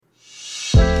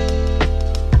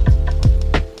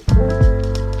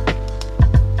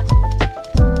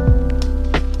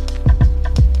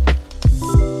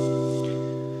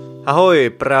Ahoj,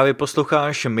 právě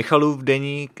posloucháš Michalův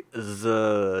deník z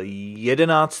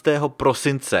 11.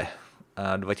 prosince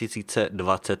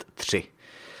 2023.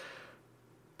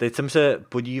 Teď jsem se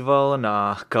podíval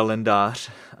na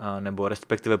kalendář, nebo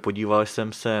respektive podíval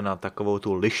jsem se na takovou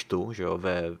tu lištu, že jo,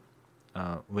 ve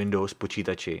Windows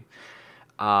počítači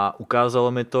a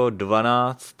ukázalo mi to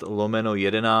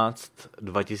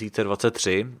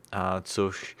 12/11/2023,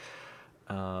 což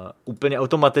úplně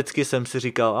automaticky jsem si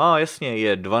říkal, jasně,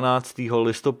 je 12.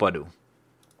 listopadu,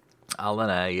 ale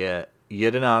ne, je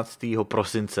 11.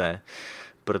 prosince,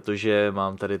 protože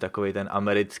mám tady takový ten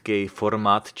americký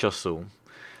formát času.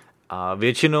 A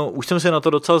většinou, už jsem se na to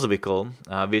docela zvykl,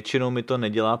 a většinou mi to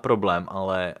nedělá problém,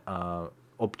 ale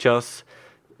občas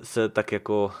se tak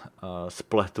jako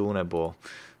spletu nebo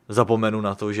zapomenu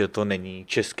na to, že to není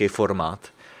český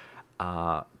formát.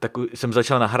 A tak jsem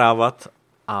začal nahrávat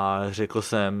a řekl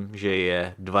jsem, že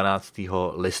je 12.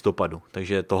 listopadu.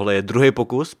 Takže tohle je druhý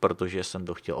pokus, protože jsem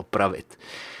to chtěl opravit.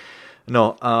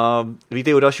 No,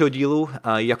 vítej u dalšího dílu,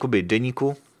 jakoby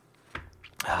deníku.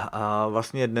 A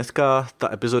vlastně dneska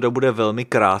ta epizoda bude velmi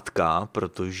krátká,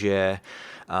 protože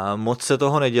moc se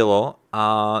toho nedělo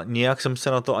a nijak jsem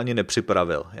se na to ani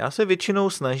nepřipravil. Já se většinou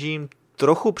snažím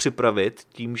trochu připravit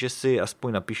tím, že si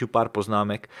aspoň napíšu pár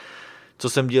poznámek, co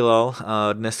jsem dělal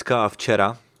dneska a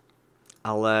včera,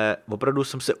 ale opravdu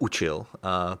jsem se učil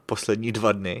poslední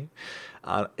 2 dny.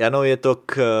 A ano, je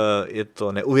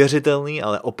to neuvěřitelný,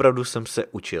 ale opravdu jsem se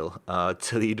učil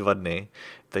celý 2 dny,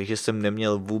 takže jsem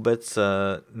neměl vůbec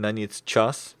na nic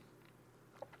čas,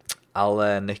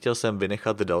 ale nechtěl jsem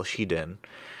vynechat další den.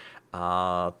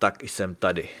 A tak jsem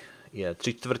tady. Je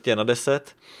 9:45,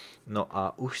 no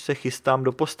a už se chystám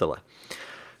do postele.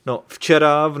 No,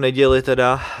 včera v neděli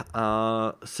teda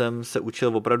jsem se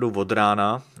učil opravdu od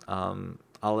rána,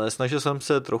 ale snažil jsem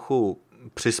se trochu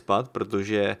přispat,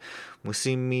 protože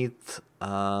musím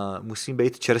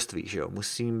být čerstvý, že jo?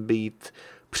 Musím být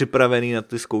připravený na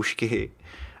ty zkoušky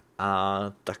a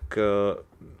tak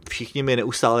všichni mi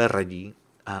neustále radí,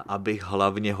 abych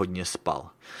hlavně hodně spal.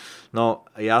 No,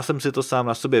 já jsem si to sám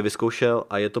na sobě vyzkoušel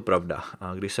a je to pravda.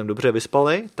 A když jsem dobře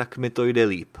vyspalý, tak mi to jde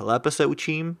líp. Lépe se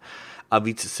učím a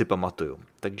víc si pamatuju.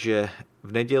 Takže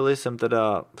v neděli jsem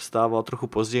teda vstával trochu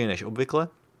později než obvykle,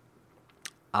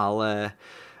 ale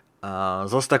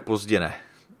zas tak pozdě ne.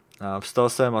 Vstal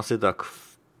jsem asi tak,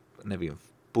 v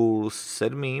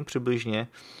 6:30 přibližně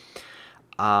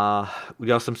a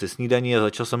udělal jsem si snídaní a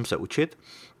začal jsem se učit.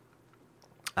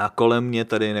 A kolem mě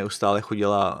tady neustále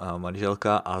chodila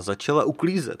manželka a začala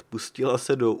uklízet. Pustila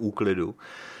se do úklidu,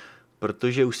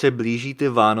 protože už se blíží ty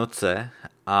Vánoce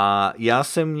a já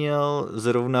jsem měl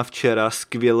zrovna včera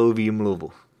skvělou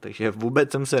výmluvu. Takže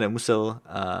vůbec jsem se nemusel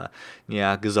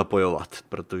nějak zapojovat,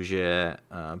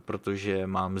 protože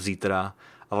mám zítra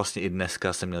a vlastně i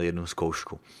dneska jsem měl 1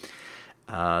 zkoušku.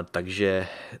 Takže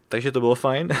to bylo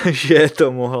fajn,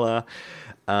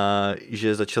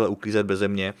 že začala uklízet beze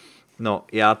mě. No,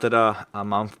 já teda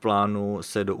mám v plánu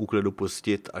se do úklidu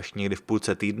pustit až někdy v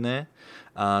půlce týdne,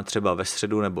 třeba ve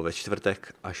středu nebo ve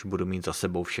čtvrtek, až budu mít za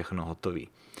sebou všechno hotový.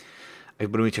 Až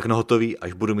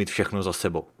budu mít všechno za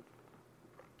sebou.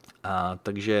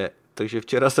 Takže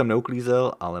včera jsem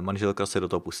neuklízel, ale manželka se do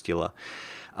toho pustila.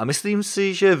 A myslím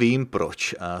si, že vím,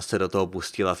 proč se do toho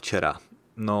pustila včera.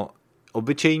 No,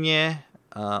 obyčejně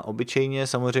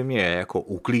samozřejmě jako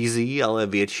uklízí, ale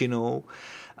většinou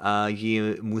jí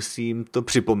musím to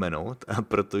připomenout,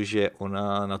 protože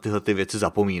ona na tyhle ty věci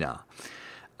zapomíná.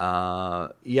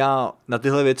 Já na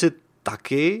tyhle věci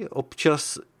taky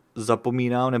občas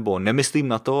zapomínám, nebo nemyslím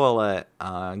na to, ale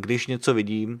když něco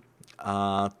vidím,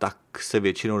 tak se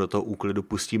většinou do toho úklidu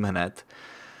pustím hned,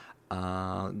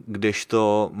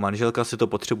 kdežto manželka si to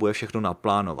potřebuje všechno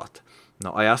naplánovat.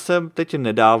 No a já jsem teď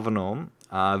nedávno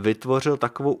vytvořil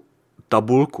takovou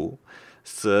tabulku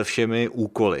s všemi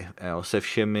úkoly, jo, se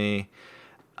všemi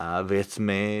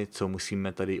věcmi, co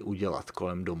musíme tady udělat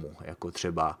kolem domu, jako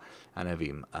třeba,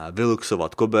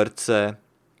 vyluxovat koberce,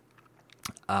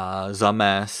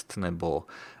 zamést, nebo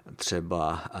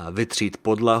třeba vytřít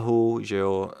podlahu, že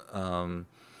jo,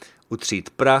 utřít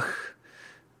prach,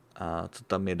 co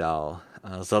tam je dál,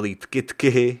 zalít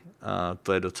kytky,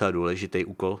 to je docela důležitý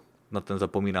úkol, na ten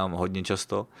zapomínám hodně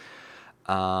často.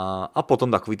 A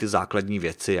potom takový ty základní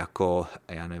věci, jako,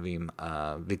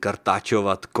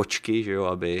 vykartáčovat kočky, že jo,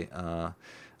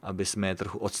 aby jsme je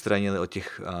trochu odstranili od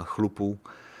těch chlupů.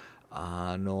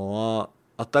 A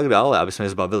tak dále, aby jsme je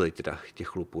zbavili těch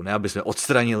chlupů. Ne, aby jsme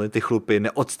odstranili ty chlupy,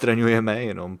 neodstraňujeme,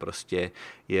 jenom prostě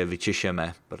je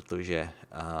vyčešeme, protože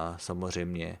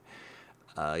samozřejmě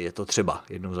je to třeba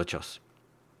jednou za čas.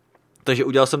 Takže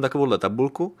udělal jsem takovouhle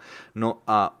tabulku, no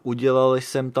a udělal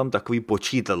jsem tam takový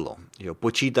počítadlo. Jo,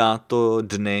 počítá to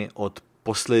dny od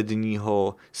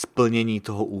posledního splnění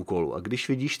toho úkolu. A když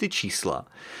vidíš ty čísla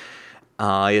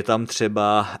a je tam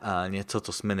třeba něco,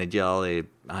 co jsme nedělali,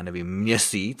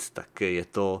 měsíc, tak je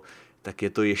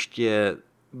to ještě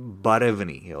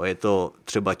barevný. Jo. Je to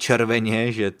třeba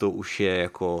červeně, že to už je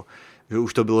jako, že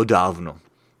už to bylo dávno.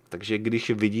 Takže když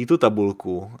vidí tu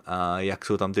tabulku, jak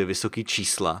jsou tam ty vysoké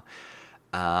čísla,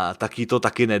 tak jí to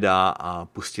taky nedá a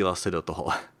pustila se do toho.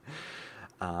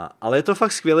 Ale je to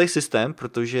fakt skvělý systém,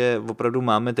 protože opravdu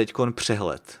máme teďkon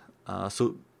přehled.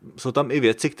 Jsou tam i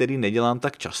věci, které nedělám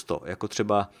tak často, jako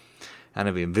třeba,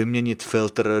 vyměnit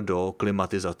filtr do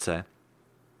klimatizace.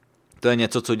 To je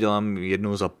něco, co dělám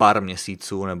jednou za pár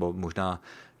měsíců nebo možná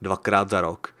 2krát za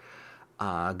rok.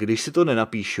 A když si to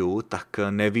nenapíšu, tak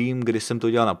nevím, kdy jsem to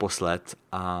dělal naposled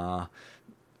a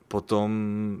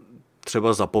potom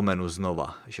třeba zapomenu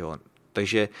znova. Že jo?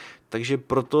 Takže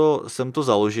proto jsem to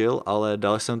založil, ale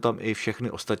dal jsem tam i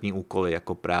všechny ostatní úkoly,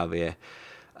 jako právě,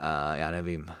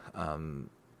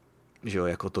 že jo,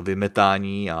 jako to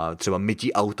vymetání a třeba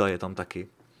mytí auta je tam taky.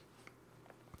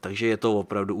 Takže je to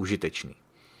opravdu užitečný.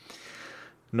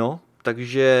 No,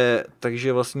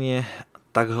 takže vlastně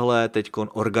takhle teďkon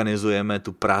organizujeme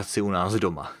tu práci u nás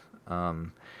doma.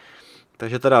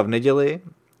 Takže teda v neděli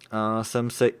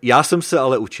já jsem se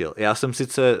ale učil. Já jsem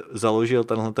sice založil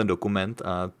ten dokument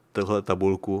a tuhle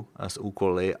tabulku s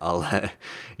úkoly, ale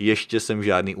ještě jsem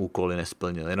žádný úkoly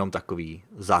nesplnil, jenom takový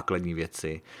základní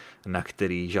věci, na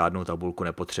který žádnou tabulku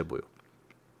nepotřebuju.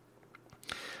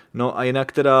 No a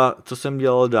jinak teda, co jsem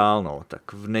dělal dál, no,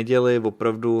 tak v neděli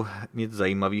opravdu nic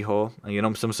zajímavého,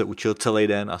 jenom jsem se učil celý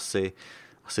den asi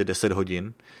 10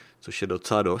 hodin, což je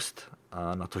docela dost,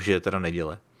 a na to, že je teda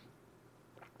neděle.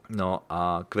 No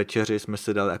a k večeři jsme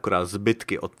si dali akorát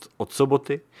zbytky od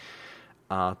soboty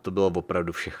a to bylo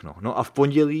opravdu všechno. No a v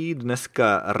pondělí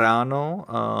dneska ráno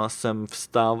jsem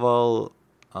vstával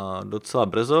docela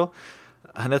brzo,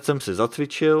 hned jsem si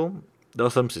zacvičil, dal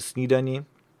jsem si snídani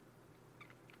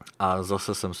a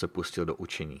zase jsem se pustil do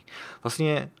učení.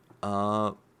 Vlastně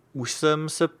už jsem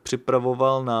se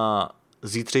připravoval na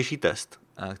zítřejší test,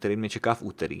 který mě čeká v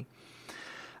úterý.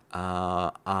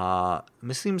 A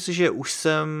myslím si, že už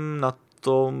jsem na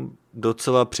tom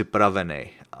docela připravený.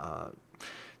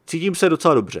 Cítím se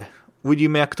docela dobře.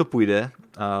 Uvidíme, jak to půjde.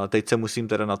 Teď se musím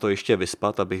teda na to ještě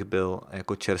vyspat, abych byl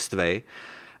jako čerstvej.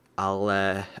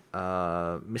 Ale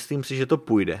myslím si, že to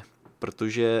půjde.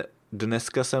 Protože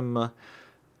dneska jsem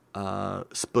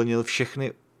splnil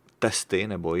všechny testy,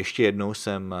 nebo ještě jednou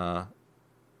jsem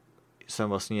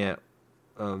vlastně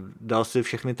dal si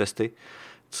všechny testy,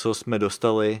 co jsme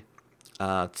dostali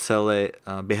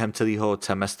během celého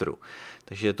semestru.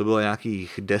 Takže to bylo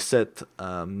nějakých 10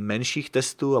 menších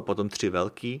testů a potom 3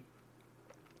 velký.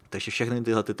 Takže všechny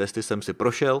tyhle testy jsem si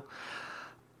prošel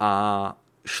a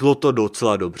šlo to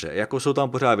docela dobře. Jako jsou tam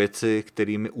pořád věci,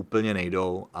 které mi úplně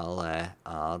nejdou, ale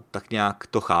tak nějak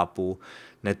to chápu.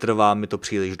 Netrvá mi to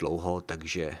příliš dlouho,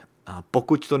 takže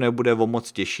pokud to nebude o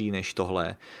moc těžší než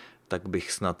tohle, tak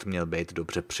bych snad měl být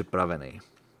dobře připravený.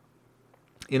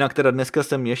 Jinak teda dneska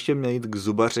jsem ještě měl jít k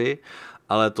zubaři,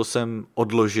 ale to jsem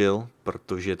odložil,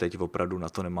 protože teď opravdu na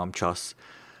to nemám čas.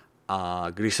 A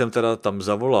když jsem teda tam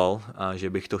zavolal, že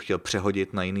bych to chtěl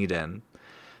přehodit na jiný den,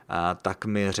 tak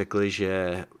mi řekli,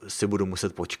 že si budu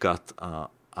muset počkat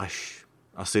až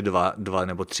asi 2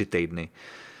 nebo 3 týdny.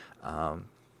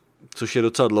 Což je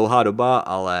docela dlouhá doba,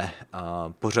 ale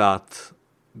pořád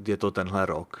je to tenhle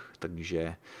rok,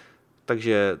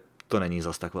 takže to není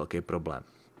zas tak velký problém.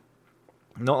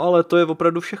 No ale to je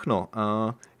opravdu všechno.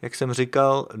 Jak jsem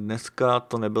říkal, dneska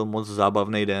to nebyl moc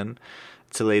zábavný den.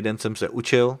 Celý den jsem se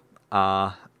učil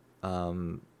a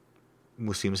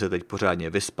musím se teď pořádně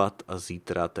vyspat a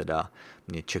zítra teda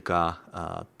mě čeká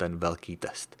ten velký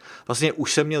test. Vlastně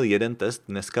už jsem měl jeden test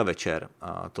dneska večer,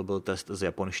 a to byl test z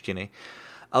japonštiny,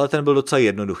 ale ten byl docela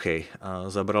jednoduchý.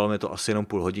 Zabralo mi to asi jenom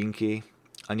půl hodinky,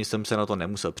 ani jsem se na to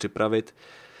nemusel připravit,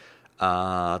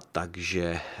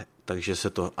 takže se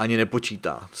to ani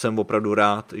nepočítá. Jsem opravdu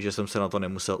rád, že jsem se na to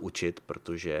nemusel učit,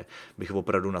 protože bych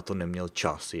opravdu na to neměl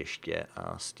čas ještě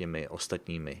s těmi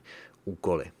ostatními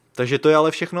úkoly. Takže to je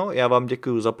ale všechno, já vám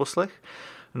děkuji za poslech,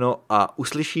 no a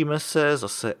uslyšíme se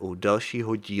zase u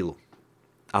dalšího dílu.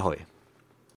 Ahoj.